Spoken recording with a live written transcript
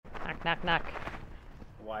Knock, knock.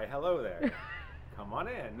 Why, hello there. Come on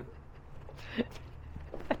in.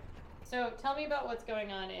 So tell me about what's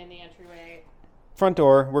going on in the entryway. Front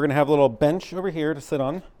door, we're going to have a little bench over here to sit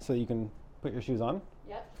on so you can put your shoes on.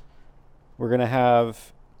 Yep. We're going to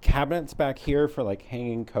have cabinets back here for like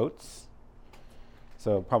hanging coats.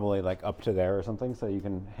 So probably like up to there or something so you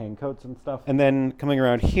can hang coats and stuff. And then coming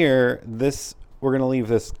around here, we're going to leave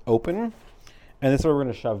this open. And this is where we're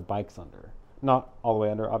going to shove bikes under. Not all the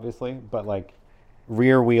way under, obviously, but like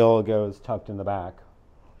rear wheel goes tucked in the back.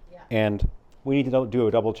 Yeah. And we need to do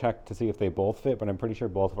a double check to see if they both fit, but I'm pretty sure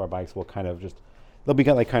both of our bikes will kind of just, they'll be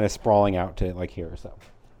like kind of sprawling out to like here, so.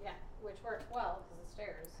 Yeah, which works well because of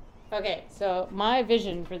stairs. Okay, so my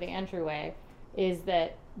vision for the entryway is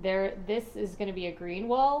that this is going to be a green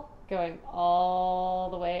wall going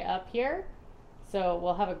all the way up here. So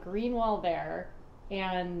we'll have a green wall there,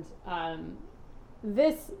 and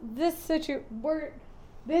this is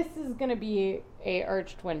going to be a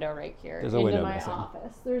arched window right here. There's a into window my missing.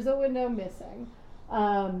 office. There's a window missing.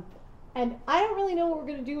 And I don't really know what we're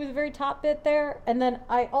going to do with the very top bit there. And then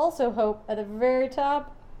I also hope at the very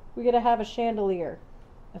top we're going to have a chandelier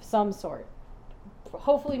of some sort.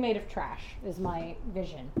 Hopefully made of trash is my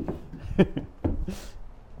vision.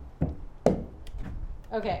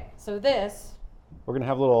 Okay, so this. We're going to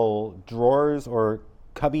have little drawers or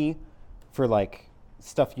cubby for like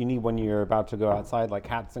stuff you need when you're about to go outside, like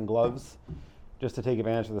hats and gloves, just to take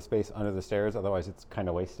advantage of the space under the stairs. Otherwise, it's kind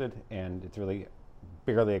of wasted, and it's really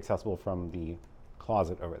barely accessible from the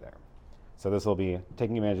closet over there. So this will be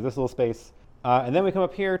taking advantage of this little space. And then we come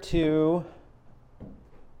up here to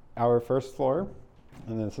our first floor,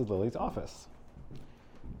 and this is Lily's office.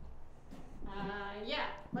 Yeah,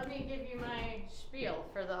 let me give you my spiel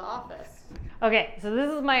for the office. Okay, so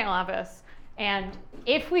this is my office, and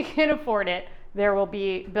if we can afford it, there will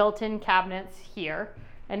be built-in cabinets here.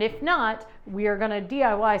 And if not, we are going to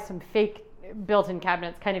DIY some fake built-in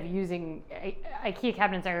cabinets, kind of using IKEA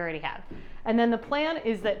cabinets I already have. And then the plan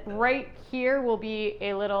is that right here will be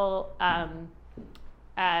a little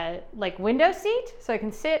like window seat, so I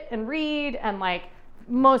can sit and read, and like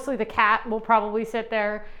mostly the cat will probably sit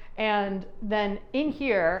there. And then in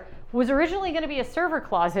here was originally going to be a server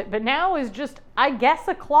closet, but now is just, I guess,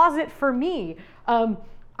 a closet for me.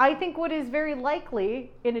 I think what is very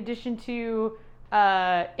likely, in addition to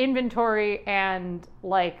inventory and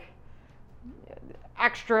like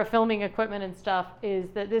extra filming equipment and stuff, is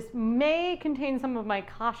that this may contain some of my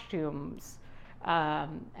costumes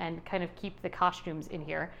and kind of keep the costumes in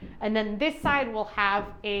here. And then this side will have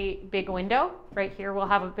a big window. Right here we'll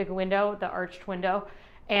have a big window, the arched window.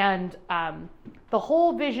 And the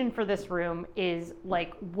whole vision for this room is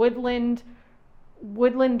like woodland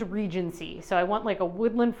Regency. So I want like a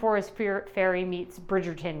Woodland Forest Fairy meets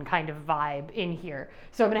Bridgerton kind of vibe in here.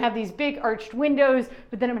 So I'm gonna have these big arched windows,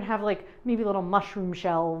 but then I'm gonna have like maybe little mushroom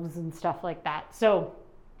shelves and stuff like that. So,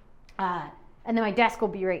 and then my desk will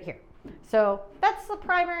be right here. So that's the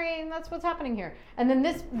primary, and that's what's happening here. And then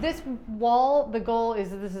this wall, the goal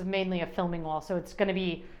is that this is mainly a filming wall. So it's gonna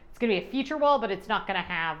be a feature wall, but it's not gonna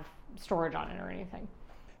have storage on it or anything.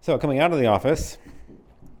 So coming out of the office,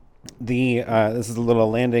 this is a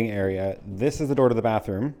little landing area. This is the door to the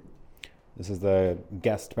bathroom. This is the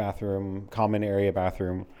guest bathroom, common area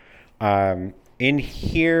bathroom. In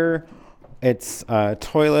here, it's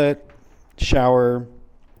toilet, shower,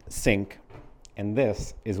 sink, and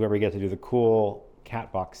this is where we get to do the cool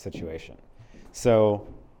cat box situation. So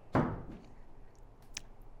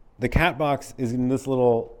the cat box is in this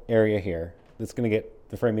little area here. It's going to get,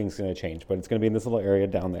 the framing is going to change, but it's going to be in this little area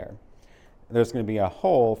down there. There's going to be a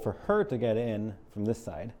hole for her to get in from this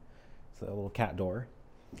side, so a little cat door.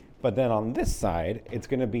 But then on this side, it's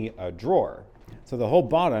going to be a drawer. So the whole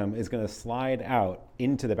bottom is going to slide out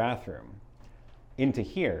into the bathroom, into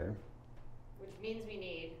here. Which means we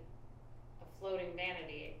need a floating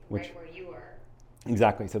vanity right where you are.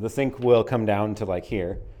 Exactly. So the sink will come down to like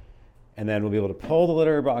here, and then we'll be able to pull the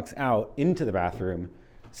litter box out into the bathroom,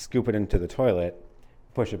 scoop it into the toilet,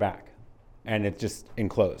 push it back, and it's just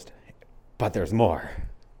enclosed. But there's more.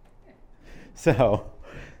 So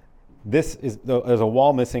there's a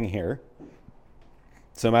wall missing here.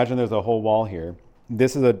 So imagine there's a whole wall here.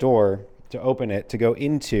 This is a door to open it to go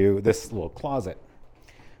into this little closet.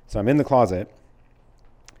 So I'm in the closet,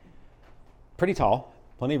 pretty tall,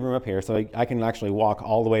 plenty of room up here. So I can actually walk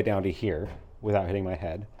all the way down to here without hitting my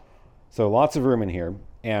head. So lots of room in here.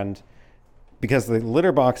 And because the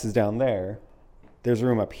litter box is down there, there's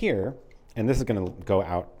room up here, and this is going to go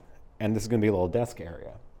out. And this is going to be a little desk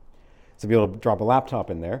area. So be able to drop a laptop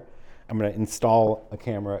in there. I'm going to install a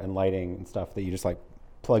camera and lighting and stuff that you just like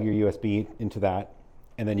plug your USB into that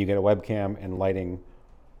and then you get a webcam and lighting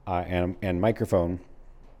and microphone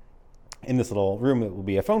in this little room that will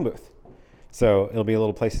be a phone booth. So it'll be a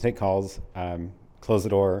little place to take calls, close the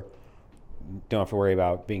door, don't have to worry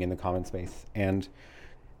about being in the common space. And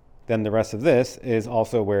then the rest of this is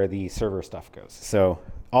also where the server stuff goes. So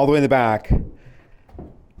all the way in the back,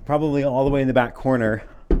 probably all the way in the back corner,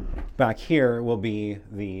 back here will be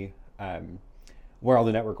the where all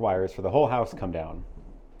the network wires for the whole house come down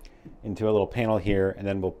into a little panel here, and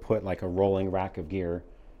then we'll put like a rolling rack of gear.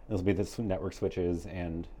 This will be the network switches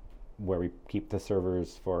and where we keep the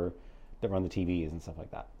servers that run the TVs and stuff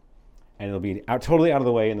like that. And it'll be totally out of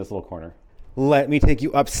the way in this little corner. Let me take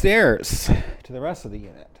you upstairs to the rest of the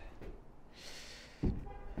unit.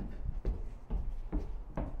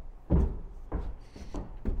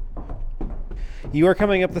 You are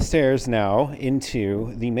coming up the stairs now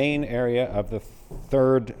into the main area of the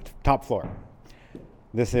third top floor.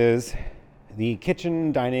 This is the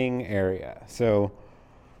kitchen dining area. So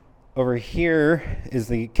over here is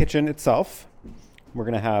the kitchen itself. We're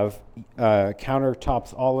going to have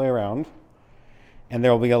countertops all the way around, and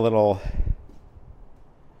there will be a little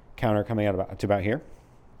counter coming out to about here,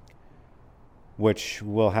 which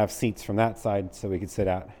will have seats from that side so we could sit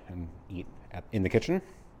out and eat in the kitchen.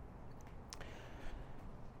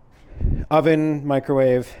 Oven,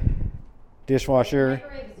 microwave, dishwasher.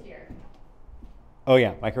 Microwave is here. Oh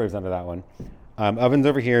yeah, microwave's under that one. Oven's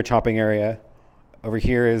over here, chopping area. Over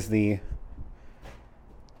here is the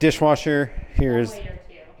dishwasher. Here's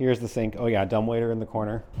the sink. Oh yeah, dumbwaiter in the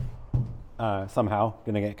corner. Somehow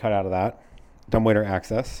gonna get cut out of that. Dumbwaiter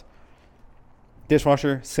access.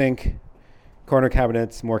 Dishwasher, sink, corner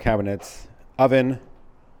cabinets, more cabinets, oven,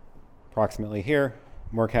 approximately here,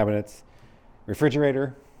 more cabinets,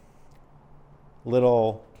 refrigerator,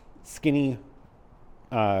 little skinny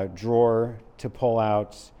drawer to pull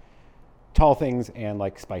out tall things and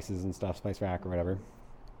like spices and stuff, spice rack or whatever.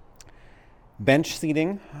 Bench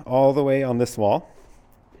seating all the way on this wall.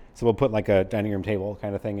 So we'll put like a dining room table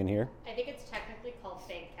kind of thing in here. I think it's technically called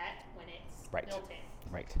banquette when it's built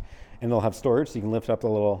in. Right. And they'll have storage so you can lift up the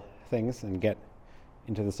little things and get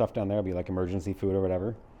into the stuff down there. It'll be like emergency food or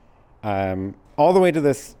whatever. All the way to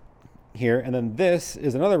this here. And then this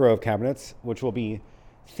is another row of cabinets, which will be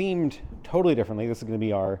themed totally differently. This is going to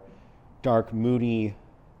be our dark, moody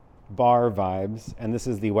bar vibes. And this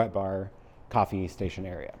is the wet bar coffee station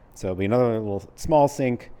area. So it'll be another little small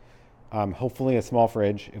sink, hopefully a small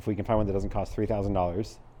fridge if we can find one that doesn't cost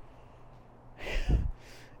 $3,000.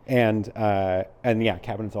 and yeah,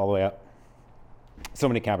 cabinets all the way up. So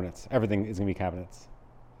many cabinets. Everything is going to be cabinets.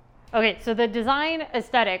 Okay, so the design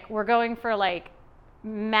aesthetic, we're going for like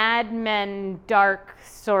Mad Men dark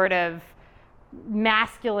sort of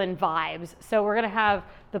masculine vibes. So we're going to have,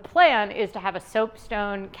 the plan is to have a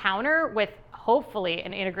soapstone counter with hopefully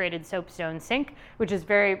an integrated soapstone sink, which is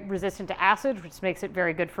very resistant to acid, which makes it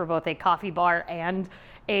very good for both a coffee bar and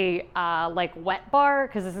a like wet bar,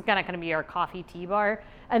 because this is kind of going to be our coffee tea bar.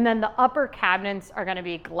 And then the upper cabinets are going to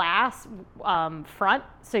be glass front,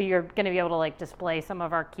 so you're going to be able to like display some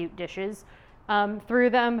of our cute dishes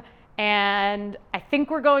through them. And I think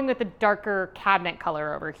we're going with a darker cabinet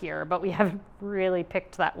color over here, but we haven't really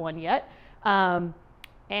picked that one yet. And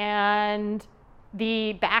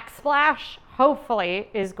the backsplash, hopefully,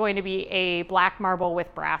 is going to be a black marble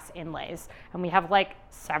with brass inlays. And we have like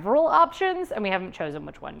several options, and we haven't chosen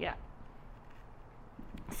which one yet.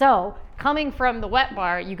 So coming from the wet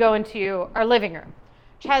bar, you go into our living room,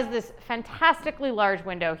 which has this fantastically large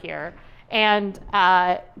window here. And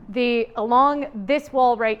along this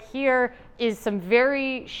wall right here is some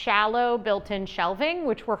very shallow built-in shelving,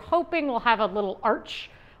 which we're hoping will have a little arch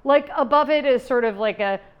like above it as sort of like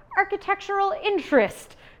a architectural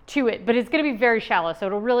interest to it, but it's going to be very shallow, so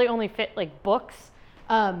it'll really only fit like books.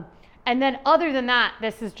 And then other than that,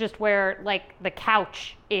 this is just where like the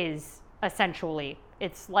couch is essentially.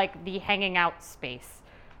 It's like the hanging out space.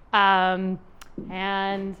 And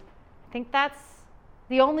I think that's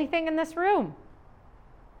the only thing in this room.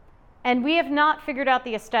 And we have not figured out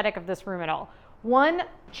the aesthetic of this room at all. One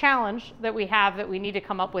challenge that we have that we need to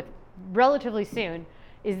come up with relatively soon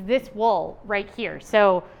is this wall right here.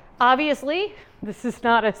 So obviously, this is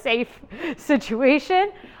not a safe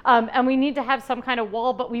situation, and we need to have some kind of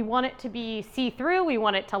wall, but we want it to be see-through. We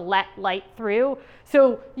want it to let light through.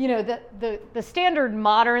 So, you know, the standard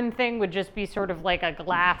modern thing would just be sort of like a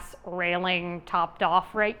glass railing topped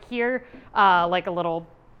off right here, like a little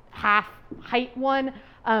half height one.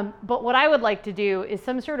 But what I would like to do is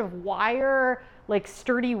some sort of wire, like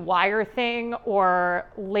sturdy wire thing, or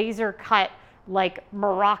laser cut like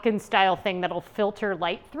Moroccan style thing that'll filter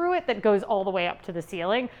light through it that goes all the way up to the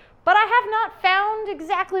ceiling. but I have not found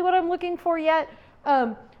exactly what I'm looking for yet.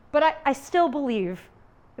 But I still believe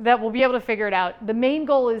that we'll be able to figure it out. The main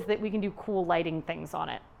goal is that we can do cool lighting things on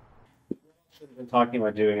it. We've been talking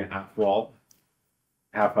about doing a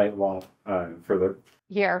half height wall for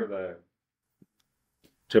Here.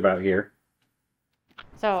 to about here.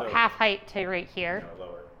 So half height to right here. No,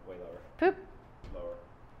 lower, way lower. Poop. Lower.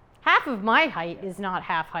 Half of my height is not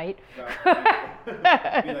half height. No, it'd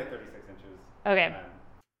be like 36 inches. Okay.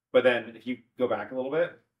 But then if you go back a little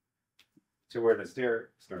bit to where the stair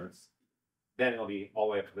starts, then it'll be all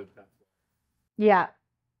the way up to the top floor. Yeah.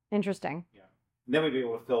 Interesting. Yeah. And then we'd be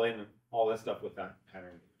able to fill in all this stuff with that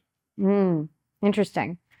pattern.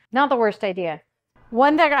 Interesting. Not the worst idea.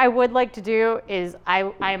 One thing I would like to do is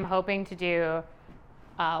I am hoping to do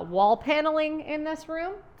wall paneling in this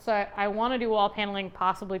room. So I want to do wall paneling,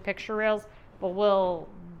 possibly picture rails, but we'll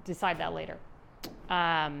decide that later.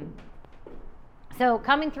 So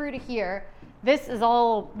coming through to here, this is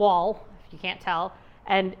all wall, if you can't tell.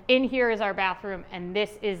 And in here is our bathroom, and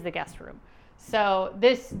this is the guest room. So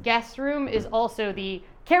this guest room is also the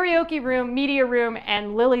karaoke room, media room,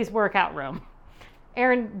 and Lily's workout room.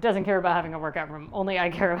 Erin doesn't care about having a workout room. Only I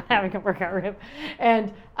care about having a workout room.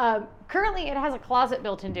 And currently it has a closet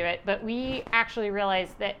built into it, but we actually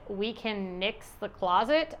realized that we can nix the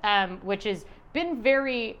closet, which has been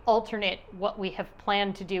very alternate what we have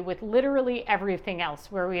planned to do with literally everything else,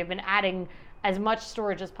 where we have been adding as much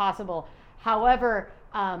storage as possible. However,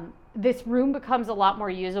 this room becomes a lot more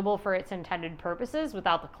usable for its intended purposes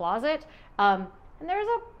without the closet. And there's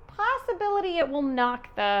a possibility it will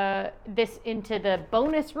knock this into the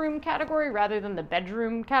bonus room category rather than the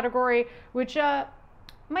bedroom category, which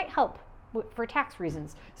might help for tax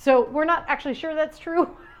reasons. So we're not actually sure that's true.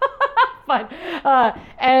 Fun.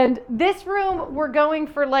 And this room, we're going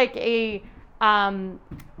for like a,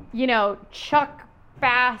 Chuck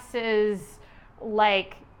Bass's,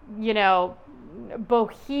 like,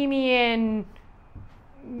 bohemian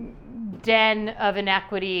den of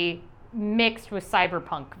inequity mixed with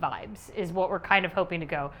cyberpunk vibes is what we're kind of hoping to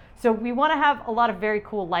go. So we want to have a lot of very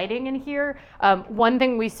cool lighting in here. One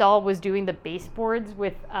thing we saw was doing the baseboards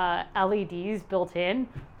with LEDs built in.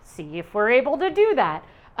 See if we're able to do that.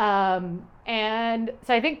 And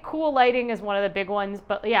so I think cool lighting is one of the big ones,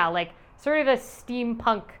 but yeah, like sort of a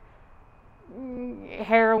steampunk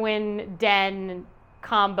heroin den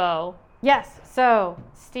combo. Yes, so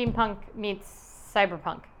steampunk meets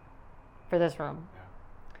cyberpunk for this room.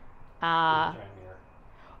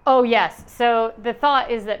 Oh yes, so the thought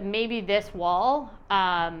is that maybe this wall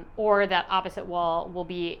or that opposite wall will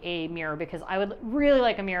be a mirror, because I would really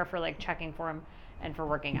like a mirror for like checking form and for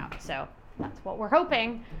working out. So that's what we're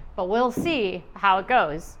hoping, but we'll see how it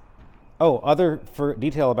goes. Oh, for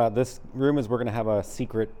detail about this room is we're going to have a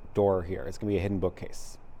secret door here. It's going to be a hidden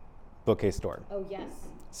bookcase door. Oh yes.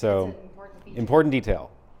 So important detail.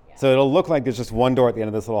 Yeah. So it'll look like there's just one door at the end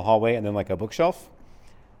of this little hallway and then like a bookshelf.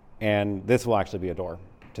 And this will actually be a door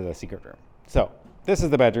to the secret room. So this is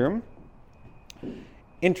the bedroom. A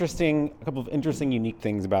couple of interesting, unique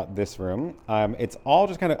things about this room. It's all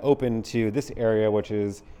just kind of open to this area, which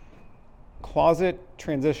is closet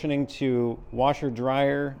transitioning to washer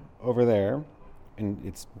dryer over there. And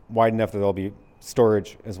it's wide enough that there'll be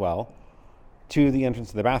storage as well, to the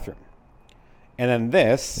entrance to the bathroom. And then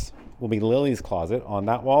this will be Lily's closet on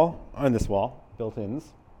this wall,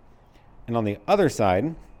 built-ins. And on the other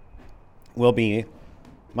side will be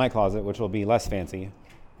my closet, which will be less fancy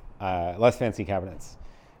cabinets,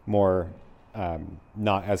 more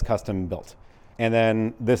not as custom built. And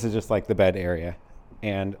then this is just like the bed area,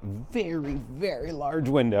 and very, very large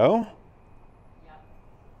window. Yep.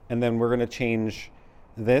 And then we're going to change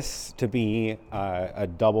this to be a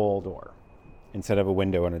double door instead of a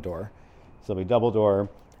window and a door. So it'll be double door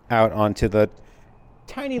out onto the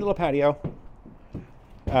tiny little patio.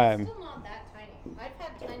 Still not that tiny. I've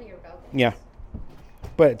had tinier balconies. Yeah.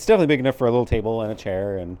 But it's definitely big enough for a little table and a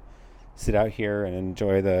chair and sit out here and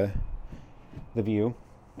enjoy the view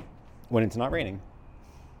when it's not raining.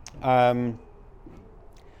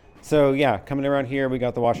 So yeah, coming around here, we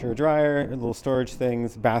got the washer dryer, little storage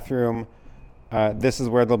things, bathroom. This is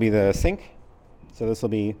where there'll be the sink. So this will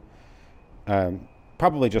be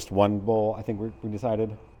probably just one bowl, I think we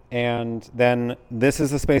decided. And then this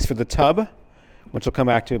is the space for the tub, which will come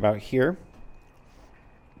back to about here.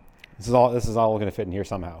 This is all going to fit in here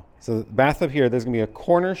somehow. So the bathtub here, there's going to be a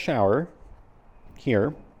corner shower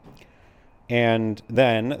here, and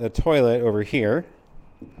then the toilet over here,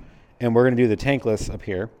 and we're going to do the tankless up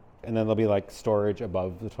here, and then there'll be like storage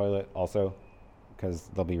above the toilet also, because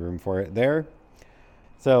there'll be room for it there.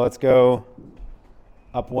 So let's go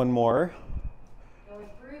up one more. Going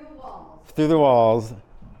through the through the walls,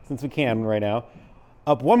 since we can right now,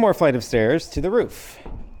 up one more flight of stairs to the roof.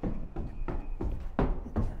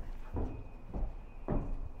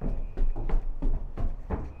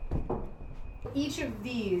 Each of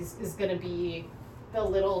these is going to be the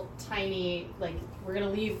little tiny, like, we're going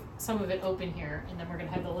to leave some of it open here, and then we're going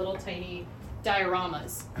to have the little tiny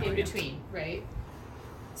dioramas in between, right?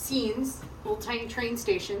 Scenes, little tiny train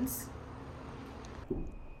stations. A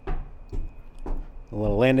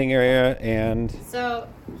little landing area, and So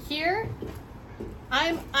here,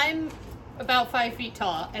 I'm about 5 feet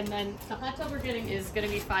tall, and then the hot tub we're getting is going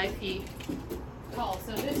to be 5 feet tall.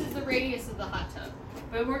 So this is the radius of the hot tub.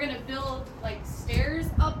 But we're going to build like stairs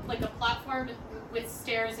up, like a platform with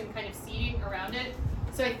stairs and kind of seating around it.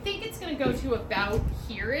 So I think it's going to go to about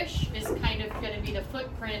here-ish is kind of going to be the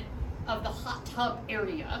footprint of the hot tub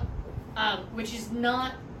area, which is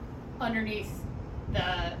not underneath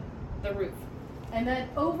the roof. And then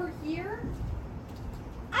over here,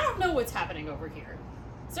 I don't know what's happening over here.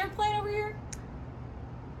 Is there a plant over here?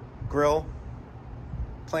 grill,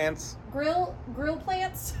 plants. Grill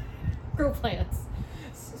plants? Grill plants.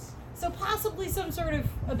 So possibly some sort of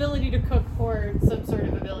ability to cook or some sort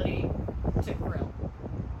of ability to grill.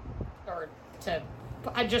 Or to,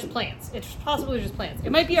 just plants. It's possibly just plants.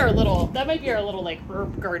 It might be our little like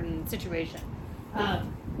herb garden situation.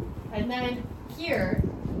 And then here,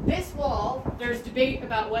 this wall, there's debate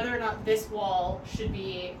about whether or not this wall should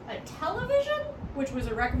be a television, which was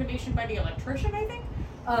a recommendation by the electrician, I think,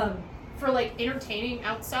 for like entertaining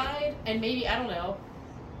outside, and maybe, I don't know.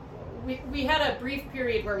 We had a brief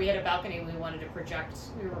period where we had a balcony and we wanted to project.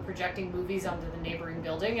 We were projecting movies onto the neighboring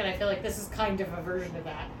building, and I feel like this is kind of a version of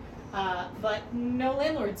that. But no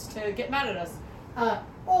landlords to get mad at us.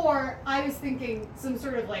 Or I was thinking some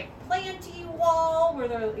sort of like planty wall where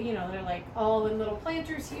they're like all in little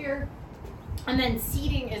planters here, and then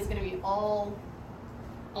seating is going to be all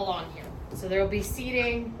along here. So there will be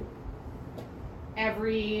seating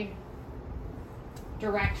every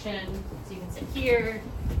direction. So you can sit here,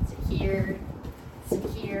 sit here, sit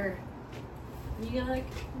here. And you gotta like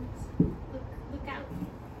look out.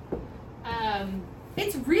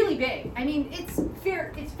 It's really big. I mean, it's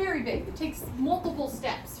very big. It takes multiple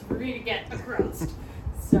steps for me to get across.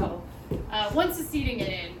 So once the seating it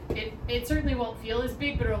in, it certainly won't feel as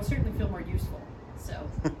big, but it'll certainly feel more useful. So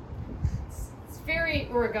it's very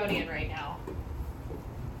Oregonian right now.